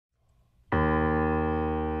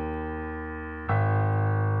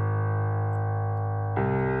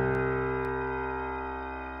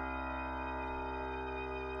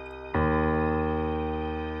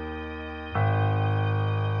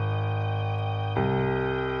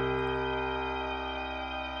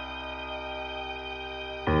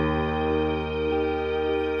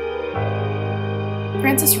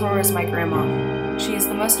Leota Rohrer is my grandma. She is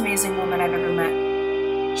the most amazing woman I've ever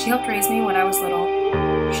met. She helped raise me when I was little.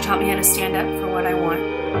 She taught me how to stand up for what I want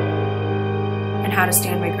and how to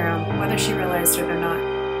stand my ground, whether she realized it or not.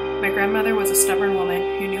 My grandmother was a stubborn woman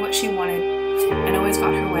who knew what she wanted and always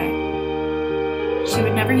got her way. She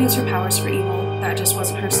would never use her powers for evil, that just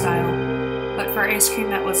wasn't her style, but for ice cream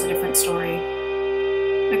that was a different story.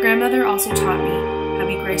 My grandmother also taught me how to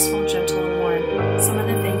be graceful, gentle, and warm, some of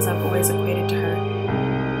the things I've always equated to her.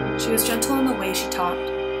 She was gentle in the way she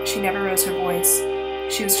talked. She never rose her voice.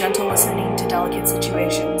 She was gentle listening to delicate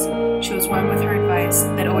situations. She was warm with her advice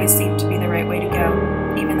that always seemed to be the right way to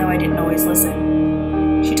go, even though I didn't always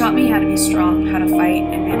listen. She taught me how to be strong, how to fight,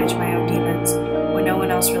 and manage my own demons when no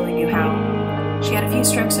one else really knew how. She had a few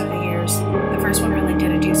strokes over the years. The first one really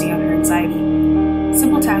did a doozy on her anxiety.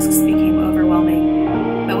 Simple tasks became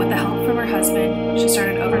overwhelming, but with the help from her husband, she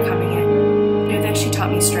started overcoming it. Through this, she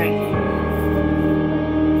taught me strength.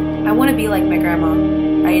 I want to be like my grandma.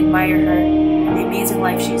 I admire her and the amazing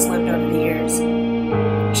life she's lived over the years.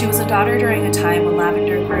 She was a daughter during a time when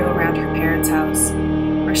lavender grew around her parents' house,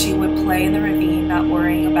 where she would play in the ravine, not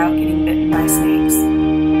worrying about getting bitten by snakes.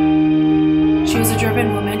 She was a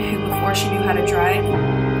driven woman who, before she knew how to drive,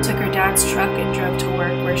 took her dad's truck and drove to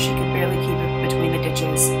work where she could barely keep it between the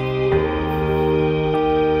ditches.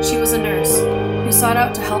 She was a nurse who sought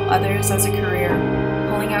out to help others as a career,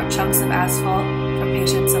 pulling out chunks of asphalt from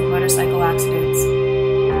patients of motorcycle accidents.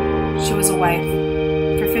 She was a wife,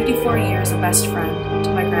 for 54 years a best friend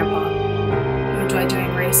to my grandpa, who enjoyed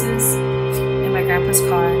doing races in my grandpa's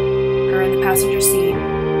car, her in the passenger seat,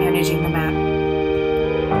 managing the map.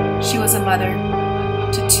 She was a mother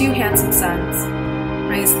to 2 handsome sons,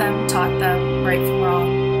 raised them, taught them right from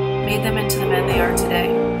wrong, made them into the men they are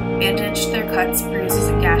today, bandaged their cuts, bruises,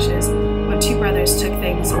 and gashes when 2 brothers took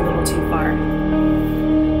things a little too far,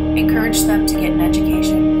 encouraged them to get an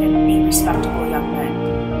education and be respectable young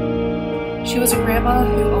men. She was a grandma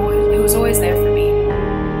who was always there for me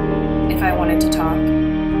if I wanted to talk,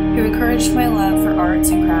 who encouraged my love for arts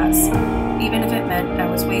and crafts, even if it meant I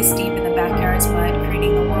was waist deep in the backyard's mud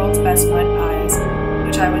creating the world's best mud pies,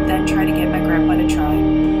 which I would then try to get my grandpa to try,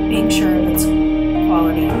 being sure of its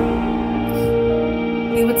quality.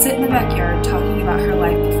 We would sit in the backyard talking about her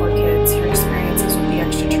life before kids, her experiences with the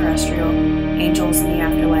extraterrestrial, angels in the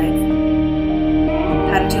afterlife,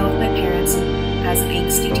 how to deal with my parents as an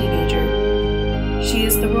angsty teenager. She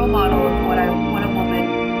is the role model of what a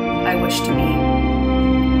woman I wish to be.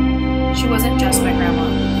 She wasn't just my grandma.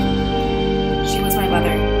 She was my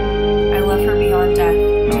mother. I love her beyond death,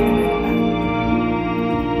 to the moon and back.